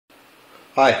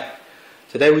Hi,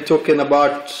 today we're talking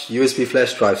about USB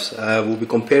flash drives. We'll be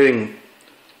comparing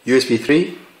USB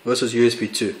 3 versus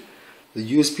USB 2.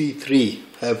 The USB 3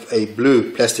 have a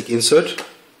blue plastic insert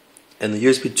and the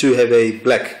USB 2 have a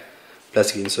black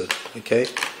plastic insert. Okay,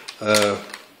 the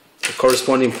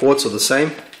corresponding ports are the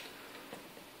same,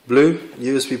 blue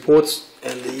USB ports,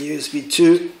 and the USB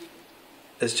 2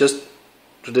 is just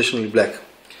traditionally black.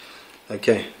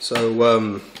 Okay,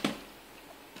 so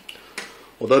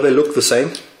although they look the same,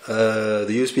 the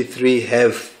USB 3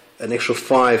 have an extra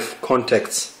 5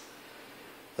 contacts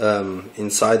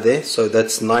inside there, so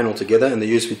that's 9 altogether, and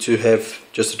the USB 2 have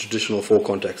just a traditional 4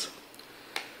 contacts.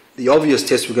 The obvious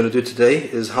test we're going to do today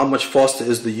is how much faster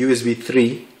is the USB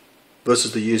 3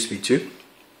 versus the USB 2.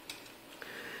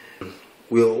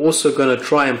 We're also going to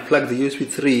try and plug the USB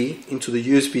 3 into the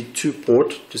USB 2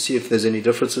 port to see if there's any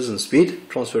differences in speed,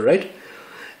 transfer rate.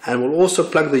 And we'll also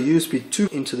plug the USB 2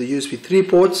 into the USB 3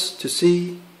 ports to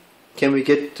see can we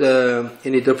get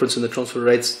any difference in the transfer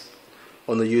rates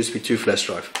on the USB 2 flash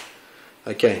drive.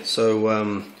 Okay,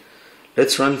 so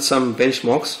let's run some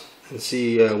benchmarks and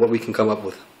see what we can come up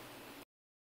with.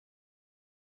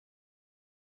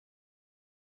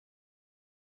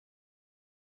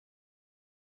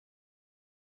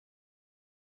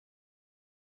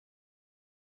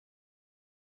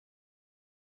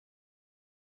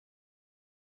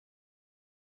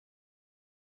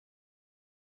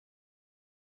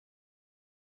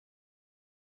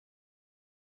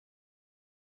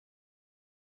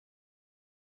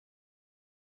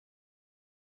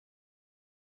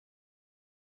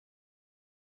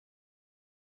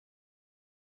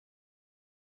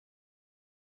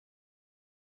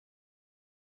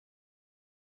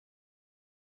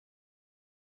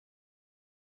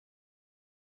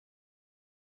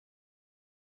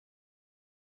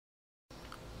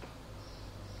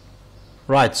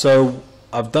 Right, so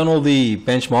I've done all the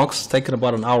benchmarks, taken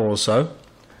about an hour or so.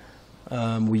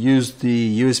 We used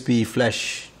the USB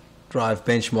flash drive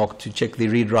benchmark to check the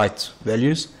read-write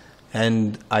values,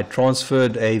 and I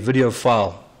transferred a video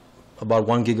file, about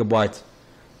 1 gigabyte,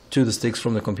 to the sticks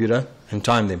from the computer and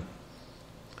timed them.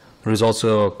 The results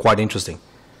are quite interesting.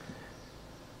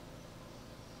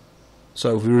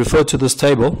 So if we refer to this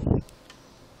table,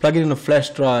 plug it in a flash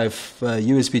drive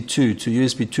USB 2 to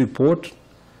USB 2 port.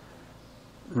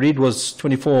 Read was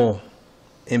 24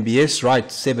 MBS,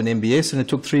 write 7 MBS, and it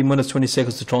took 3 minutes 20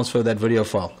 seconds to transfer that video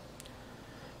file.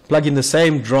 Plug in the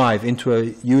same drive into a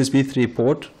USB 3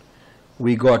 port,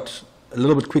 we got a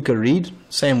little bit quicker read,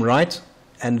 same write,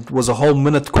 and it was a whole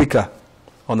minute quicker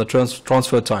on the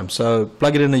transfer time. So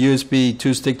plug it in a USB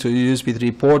 2 stick to a USB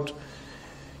 3 port,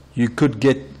 you could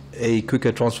get a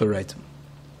quicker transfer rate.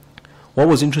 What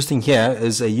was interesting here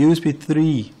is a USB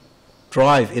 3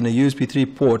 drive in a USB 3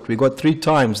 port, we got 3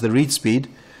 times the read speed,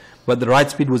 but the write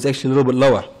speed was actually a little bit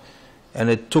lower, and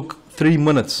it took 3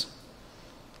 minutes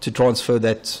to transfer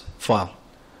that file.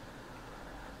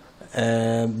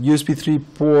 USB 3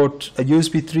 port, a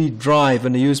USB 3 drive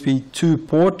and a USB 2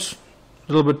 port,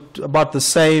 a little bit about the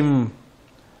same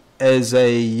as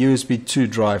a USB 2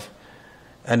 drive,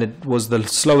 and it was the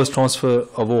slowest transfer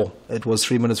of all. It was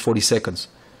 3 minutes 40 seconds.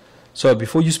 So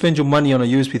before you spend your money on a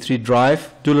USB 3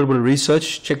 drive, do a little bit of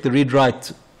research, check the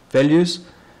read-write values,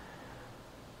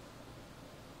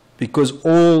 because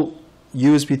all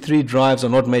USB 3 drives are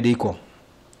not made equal.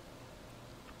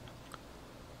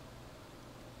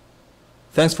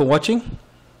 Thanks for watching.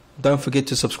 Don't forget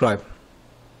to subscribe.